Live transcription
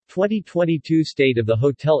2022 State of the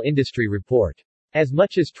Hotel Industry Report. As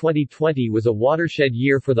much as 2020 was a watershed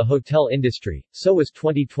year for the hotel industry, so was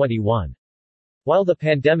 2021. While the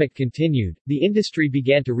pandemic continued, the industry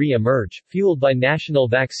began to re-emerge, fueled by national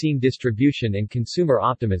vaccine distribution and consumer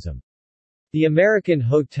optimism. The American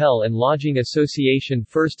Hotel and Lodging Association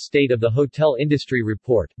First State of the Hotel Industry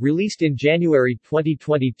Report, released in January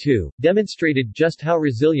 2022, demonstrated just how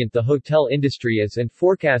resilient the hotel industry is and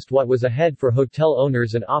forecast what was ahead for hotel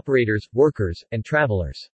owners and operators, workers, and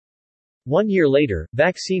travelers. 1 year later,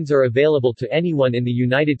 vaccines are available to anyone in the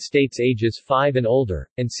United States ages 5 and older,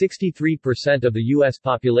 and 63% of the U.S.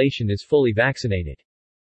 population is fully vaccinated.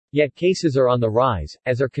 Yet cases are on the rise,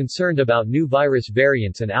 as are concerned about new virus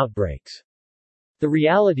variants and outbreaks. The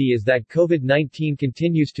reality is that COVID-19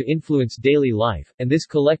 continues to influence daily life, and this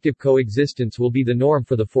collective coexistence will be the norm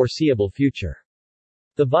for the foreseeable future.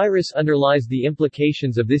 The virus underlies the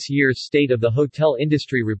implications of this year's State of the Hotel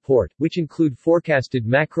Industry Report, which include forecasted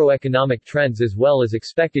macroeconomic trends as well as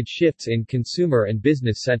expected shifts in consumer and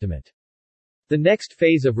business sentiment. The next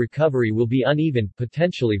phase of recovery will be uneven,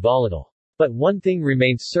 potentially volatile. But one thing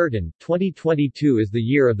remains certain, 2022 is the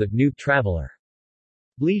year of the new traveler.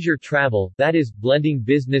 Leisure travel, that is, blending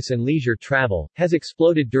business and leisure travel, has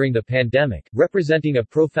exploded during the pandemic, representing a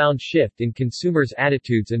profound shift in consumers'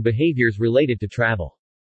 attitudes and behaviors related to travel.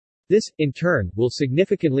 This, in turn, will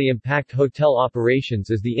significantly impact hotel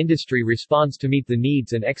operations as the industry responds to meet the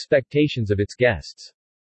needs and expectations of its guests.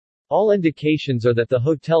 All indications are that the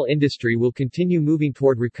hotel industry will continue moving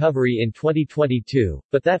toward recovery in 2022,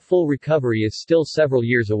 but that full recovery is still several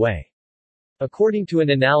years away. According to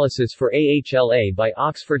an analysis for AHLA by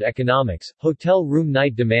Oxford Economics, hotel room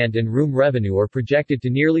night demand and room revenue are projected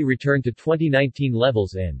to nearly return to 2019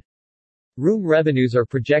 levels in. Room revenues are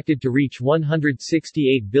projected to reach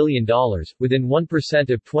 $168 billion, within 1%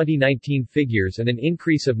 of 2019 figures and an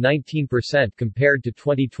increase of 19% compared to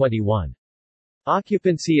 2021.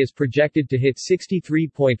 Occupancy is projected to hit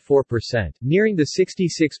 63.4%, nearing the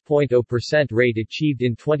 66.0% rate achieved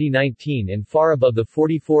in 2019 and far above the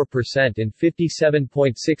 44% and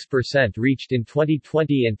 57.6% reached in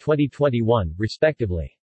 2020 and 2021,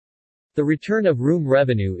 respectively. The return of room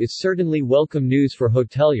revenue is certainly welcome news for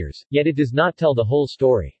hoteliers, yet it does not tell the whole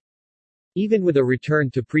story. Even with a return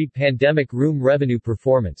to pre-pandemic room revenue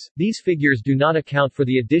performance, these figures do not account for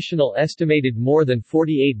the additional estimated more than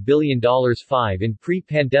 $48 billion in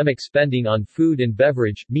pre-pandemic spending on food and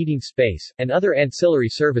beverage, meeting space, and other ancillary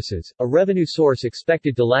services, a revenue source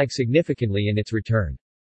expected to lag significantly in its return.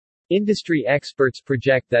 Industry experts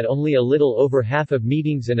project that only a little over half of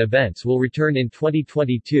meetings and events will return in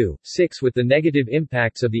 2022, with the negative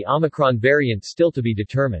impacts of the Omicron variant still to be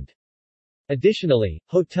determined. Additionally,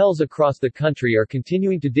 hotels across the country are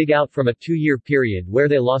continuing to dig out from a 2-year period where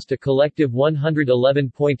they lost a collective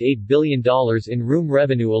 $111.8 billion in room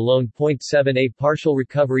revenue alone. 7 A partial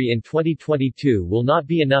recovery in 2022 will not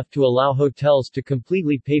be enough to allow hotels to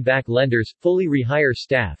completely pay back lenders, fully rehire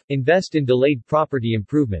staff, invest in delayed property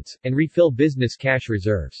improvements, and refill business cash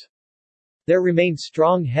reserves. There remain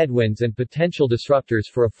strong headwinds and potential disruptors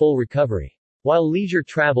for a full recovery. While leisure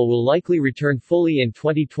travel will likely return fully in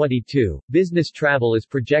 2022, business travel is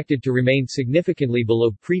projected to remain significantly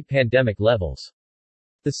below pre-pandemic levels.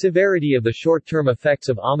 The severity of the short-term effects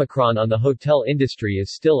of Omicron on the hotel industry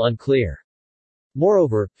is still unclear.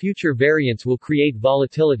 Moreover, future variants will create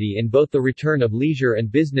volatility in both the return of leisure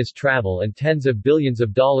and business travel and tens of billions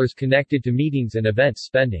of dollars connected to meetings and events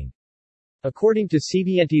spending. According to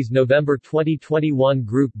CBNT's November 2021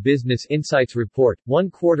 Group Business Insights report,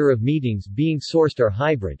 1/4 of meetings being sourced are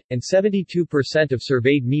hybrid, and 72% of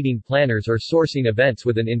surveyed meeting planners are sourcing events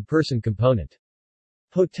with an in-person component.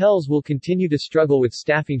 Hotels will continue to struggle with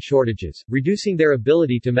staffing shortages, reducing their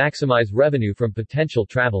ability to maximize revenue from potential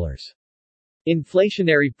travelers.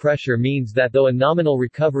 Inflationary pressure means that though a nominal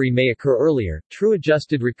recovery may occur earlier, true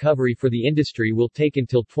adjusted recovery for the industry will take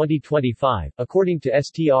until 2025, according to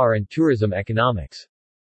STR and Tourism Economics.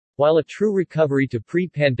 While a true recovery to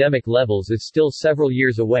pre-pandemic levels is still several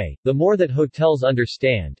years away, the more that hotels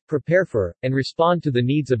understand, prepare for, and respond to the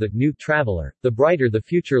needs of the new traveler, the brighter the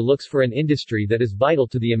future looks for an industry that is vital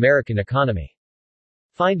to the American economy.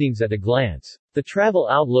 Findings at a glance. The travel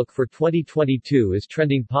outlook for 2022 is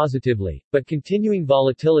trending positively, but continuing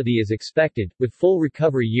volatility is expected, with full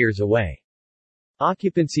recovery years away.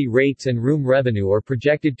 Occupancy rates and room revenue are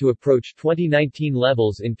projected to approach 2019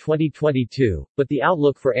 levels in 2022, but the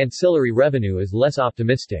outlook for ancillary revenue is less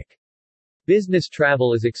optimistic. Business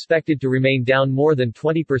travel is expected to remain down more than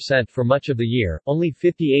 20% for much of the year, only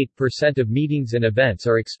 58% of meetings and events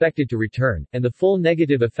are expected to return, and the full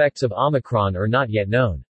negative effects of Omicron are not yet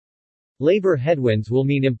known. Labor headwinds will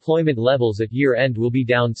mean employment levels at year-end will be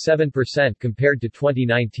down 7% compared to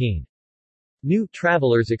 2019. New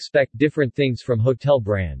travelers expect different things from hotel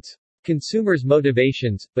brands. Consumers'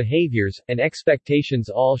 motivations, behaviors, and expectations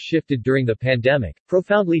all shifted during the pandemic,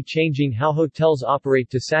 profoundly changing how hotels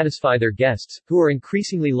operate to satisfy their guests, who are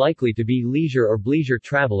increasingly likely to be leisure or bleisure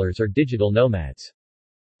travelers or digital nomads.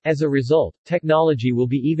 As a result, technology will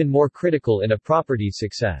be even more critical in a property's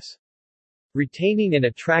success. Retaining and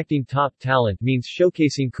attracting top talent means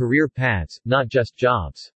showcasing career paths, not just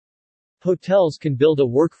jobs. Hotels can build a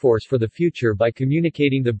workforce for the future by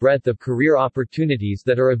communicating the breadth of career opportunities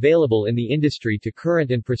that are available in the industry to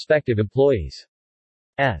current and prospective employees.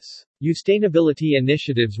 Sustainability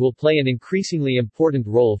initiatives will play an increasingly important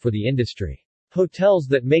role for the industry. Hotels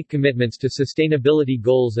that make commitments to sustainability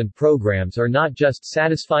goals and programs are not just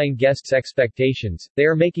satisfying guests' expectations, they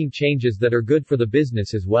are making changes that are good for the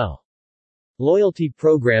business as well. Loyalty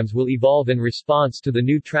programs will evolve in response to the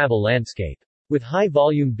new travel landscape. With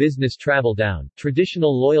high-volume business travel down,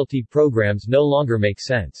 traditional loyalty programs no longer make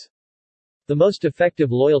sense. The most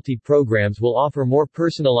effective loyalty programs will offer more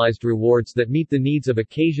personalized rewards that meet the needs of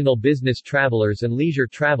occasional business travelers and leisure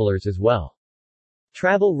travelers as well.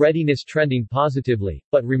 Travel readiness trending positively,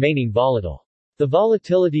 but remaining volatile. The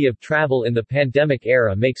volatility of travel in the pandemic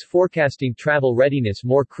era makes forecasting travel readiness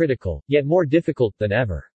more critical, yet more difficult than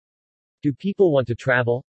ever. Do people want to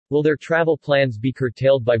travel? Will their travel plans be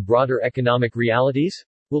curtailed by broader economic realities?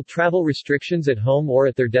 Will travel restrictions at home or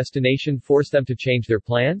at their destination force them to change their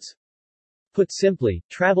plans? Put simply,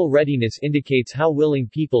 travel readiness indicates how willing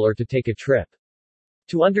people are to take a trip.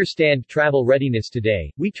 To understand travel readiness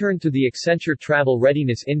today, we turn to the Accenture Travel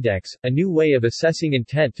Readiness Index, a new way of assessing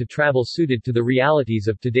intent to travel suited to the realities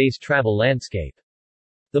of today's travel landscape.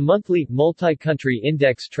 The monthly, multi-country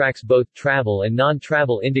index tracks both travel and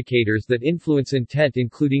non-travel indicators that influence intent,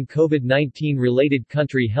 including COVID-19 related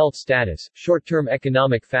country health status, short-term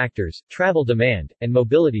economic factors, travel demand, and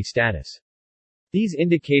mobility status. These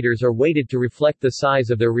indicators are weighted to reflect the size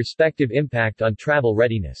of their respective impact on travel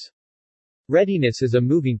readiness. Readiness is a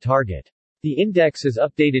moving target. The index is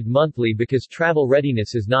updated monthly because travel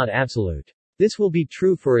readiness is not absolute. This will be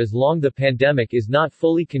true for as long the pandemic is not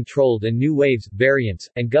fully controlled and new waves, variants,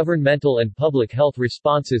 and governmental and public health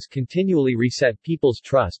responses continually reset people's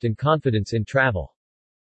trust and confidence in travel.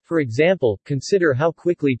 For example, consider how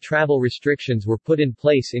quickly travel restrictions were put in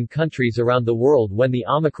place in countries around the world when the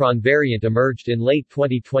Omicron variant emerged in late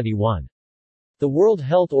 2021. The World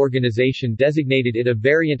Health Organization designated it a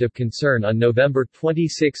variant of concern on November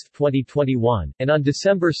 26, 2021, and on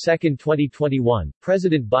December 2, 2021,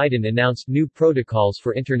 President Biden announced new protocols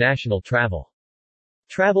for international travel.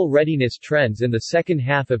 Travel readiness trends in the second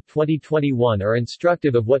half of 2021 are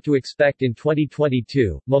instructive of what to expect in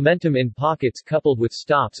 2022, momentum in pockets coupled with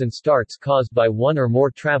stops and starts caused by one or more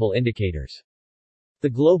travel indicators. The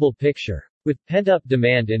global picture. With pent-up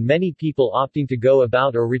demand and many people opting to go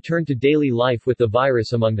about or return to daily life with the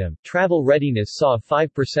virus among them, travel readiness saw a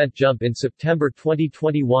 5% jump in September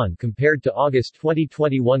 2021 compared to August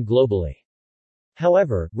 2021 globally.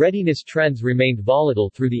 However, readiness trends remained volatile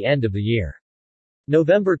through the end of the year.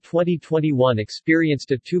 November 2021 experienced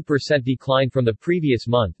a 2% decline from the previous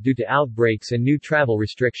month due to outbreaks and new travel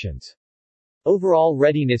restrictions. Overall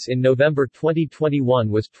readiness in November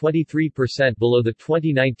 2021 was 23% below the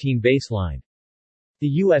 2019 baseline. The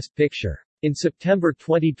U.S. picture. In September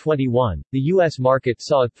 2021, the U.S. market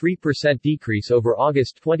saw a 3% decrease over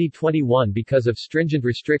August 2021 because of stringent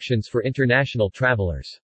restrictions for international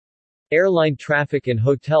travelers. Airline traffic and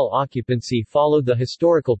hotel occupancy followed the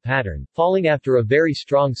historical pattern, falling after a very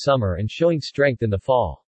strong summer and showing strength in the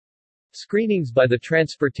fall. Screenings by the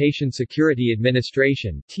Transportation Security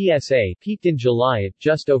Administration (TSA) peaked in July at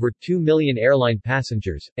just over 2 million airline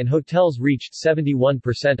passengers, and hotels reached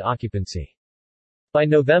 71% occupancy. By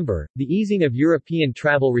November, the easing of European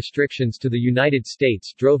travel restrictions to the United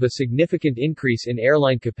States drove a significant increase in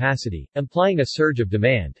airline capacity, implying a surge of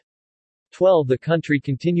demand. The country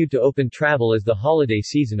continued to open travel as the holiday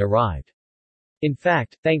season arrived. In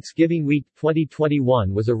fact, Thanksgiving week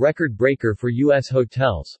 2021 was a record breaker for U.S.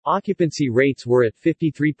 hotels. Occupancy rates were at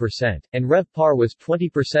 53%, and RevPAR was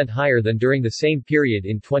 20% higher than during the same period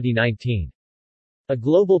in 2019. A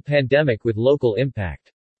global pandemic with local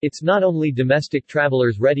impact. It's not only domestic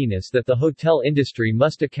travelers' readiness that the hotel industry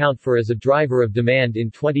must account for as a driver of demand in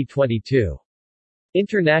 2022.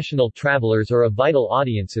 International travelers are a vital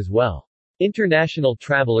audience as well. International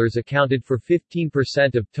travelers accounted for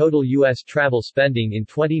 15% of total U.S. travel spending in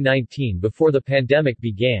 2019 before the pandemic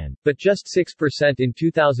began, but just 6% in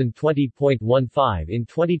 2020.15 in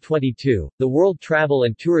 2022. The World Travel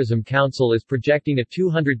and Tourism Council is projecting a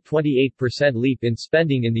 228% leap in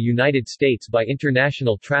spending in the United States by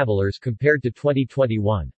international travelers compared to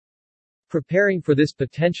 2021. Preparing for this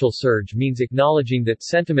potential surge means acknowledging that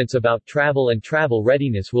sentiments about travel and travel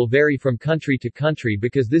readiness will vary from country to country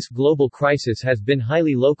because this global crisis has been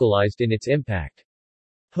highly localized in its impact.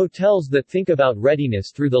 Hotels that think about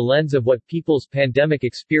readiness through the lens of what people's pandemic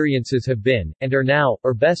experiences have been, and are now,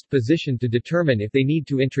 are best positioned to determine if they need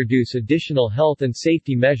to introduce additional health and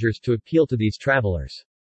safety measures to appeal to these travelers.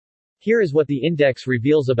 Here is what the index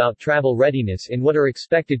reveals about travel readiness in what are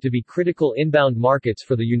expected to be critical inbound markets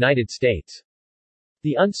for the United States.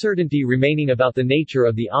 The uncertainty remaining about the nature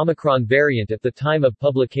of the Omicron variant at the time of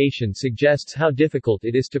publication suggests how difficult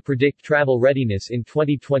it is to predict travel readiness in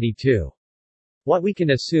 2022. What we can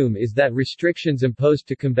assume is that restrictions imposed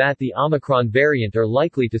to combat the Omicron variant are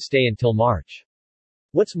likely to stay until March.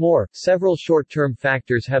 What's more, several short-term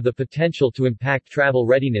factors have the potential to impact travel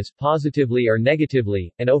readiness positively or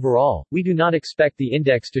negatively, and overall, we do not expect the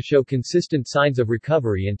index to show consistent signs of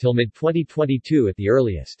recovery until mid-2022 at the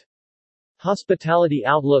earliest. Hospitality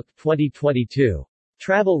Outlook 2022.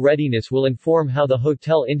 Travel readiness will inform how the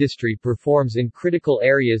hotel industry performs in critical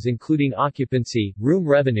areas including occupancy, room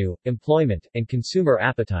revenue, employment, and consumer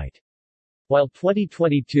appetite. While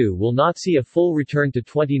 2022 will not see a full return to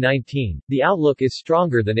 2019, the outlook is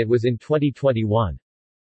stronger than it was in 2021.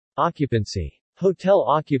 Occupancy. Hotel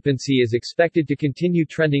occupancy is expected to continue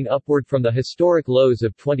trending upward from the historic lows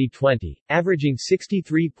of 2020, averaging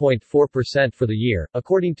 63.4% for the year,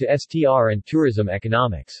 according to STR and Tourism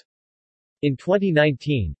Economics. In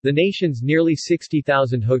 2019, the nation's nearly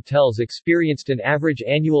 60,000 hotels experienced an average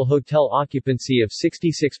annual hotel occupancy of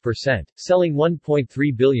 66%, selling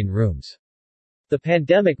 1.3 billion rooms. The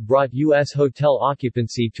pandemic brought U.S. hotel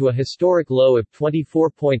occupancy to a historic low of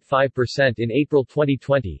 24.5% in April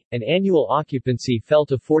 2020, and annual occupancy fell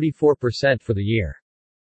to 44% for the year.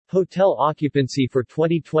 Hotel occupancy for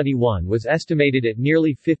 2021 was estimated at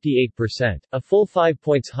nearly 58%, a full 5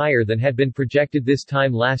 points higher than had been projected this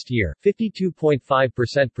time last year,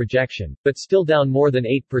 52.5% projection, but still down more than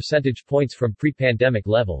 8 percentage points from pre-pandemic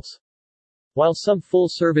levels. While some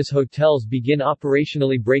full-service hotels begin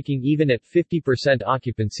operationally breaking even at 50%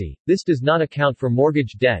 occupancy, this does not account for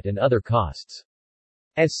mortgage debt and other costs.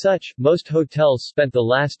 As such, most hotels spent the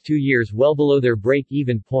last 2 years well below their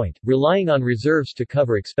break-even point, relying on reserves to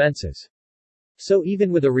cover expenses. So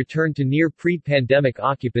even with a return to near pre-pandemic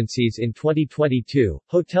occupancies in 2022,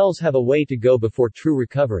 hotels have a way to go before true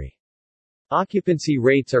recovery. Occupancy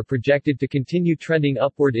rates are projected to continue trending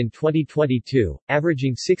upward in 2022,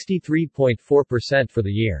 averaging 63.4% for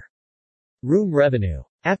the year. Room revenue.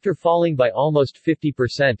 After falling by almost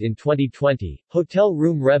 50% in 2020, hotel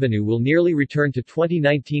room revenue will nearly return to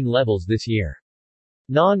 2019 levels this year.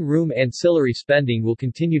 Non-room ancillary spending will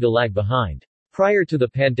continue to lag behind. Prior to the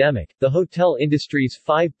pandemic, the hotel industry's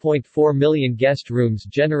 5.4 million guest rooms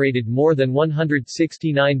generated more than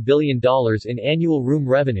 $169 billion in annual room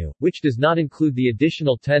revenue, which does not include the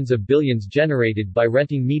additional tens of billions generated by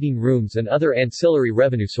renting meeting rooms and other ancillary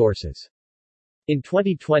revenue sources. In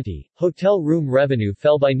 2020, hotel room revenue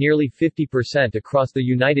fell by nearly 50% across the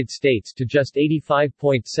United States to just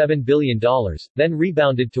 $85.7 billion, then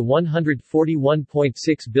rebounded to $141.6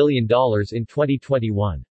 billion in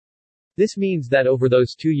 2021. This means that over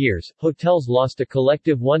those 2 years, hotels lost a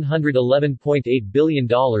collective $111.8 billion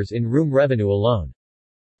in room revenue alone.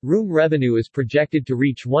 Room revenue is projected to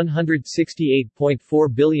reach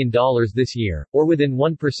 $168.4 billion this year, or within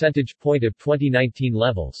 1 percentage point of 2019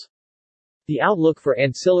 levels. The outlook for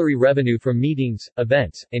ancillary revenue from meetings,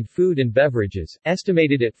 events, and food and beverages,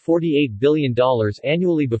 estimated at $48 billion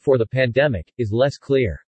annually before the pandemic, is less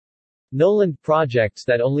clear. Noland projects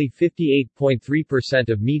that only 58.3%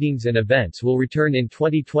 of meetings and events will return in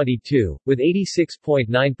 2022, with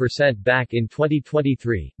 86.9% back in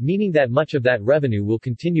 2023, meaning that much of that revenue will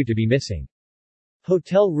continue to be missing.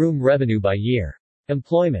 Hotel room revenue by year.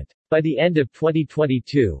 Employment. By the end of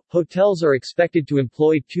 2022, hotels are expected to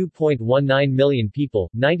employ 2.19 million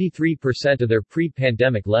people, 93% of their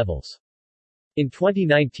pre-pandemic levels. In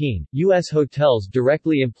 2019, U.S. hotels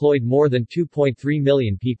directly employed more than 2.3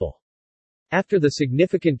 million people. After the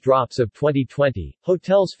significant drops of 2020,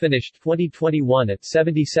 hotels finished 2021 at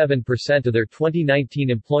 77% of their 2019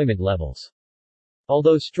 employment levels.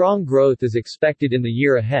 Although strong growth is expected in the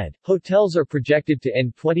year ahead, hotels are projected to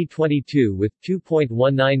end 2022 with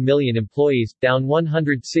 2.19 million employees, down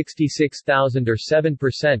 166,000 or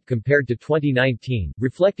 7% compared to 2019,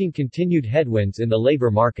 reflecting continued headwinds in the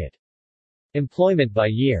labor market. Employment by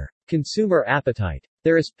year. Consumer appetite.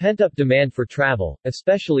 There is pent-up demand for travel,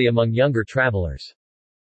 especially among younger travelers.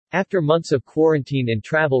 After months of quarantine and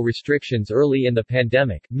travel restrictions early in the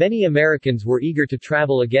pandemic, many Americans were eager to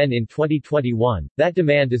travel again in 2021. That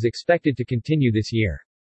demand is expected to continue this year.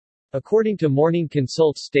 According to Morning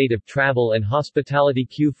Consult's State of Travel and Hospitality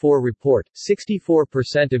Q4 report,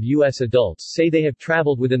 64% of U.S. adults say they have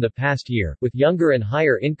traveled within the past year, with younger and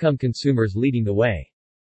higher-income consumers leading the way.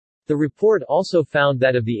 The report also found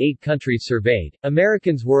that of the 8 countries surveyed,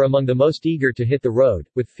 Americans were among the most eager to hit the road,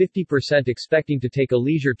 with 50% expecting to take a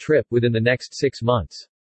leisure trip within the next 6 months.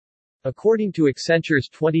 According to Accenture's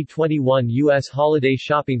 2021 U.S. holiday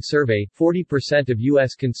shopping survey, 40% of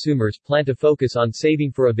U.S. consumers plan to focus on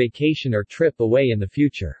saving for a vacation or trip away in the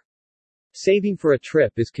future. Saving for a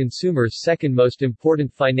trip is consumers' second most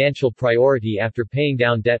important financial priority after paying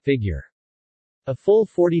down debt. Figure. A full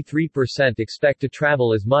 43% expect to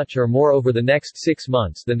travel as much or more over the next 6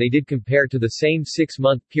 months than they did compared to the same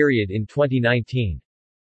 6-month period in 2019.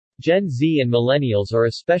 Gen Z and millennials are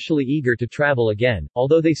especially eager to travel again,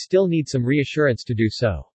 although they still need some reassurance to do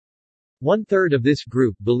so. 1/3 of this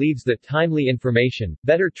group believes that timely information,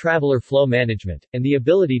 better traveler flow management, and the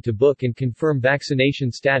ability to book and confirm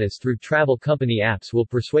vaccination status through travel company apps will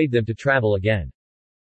persuade them to travel again.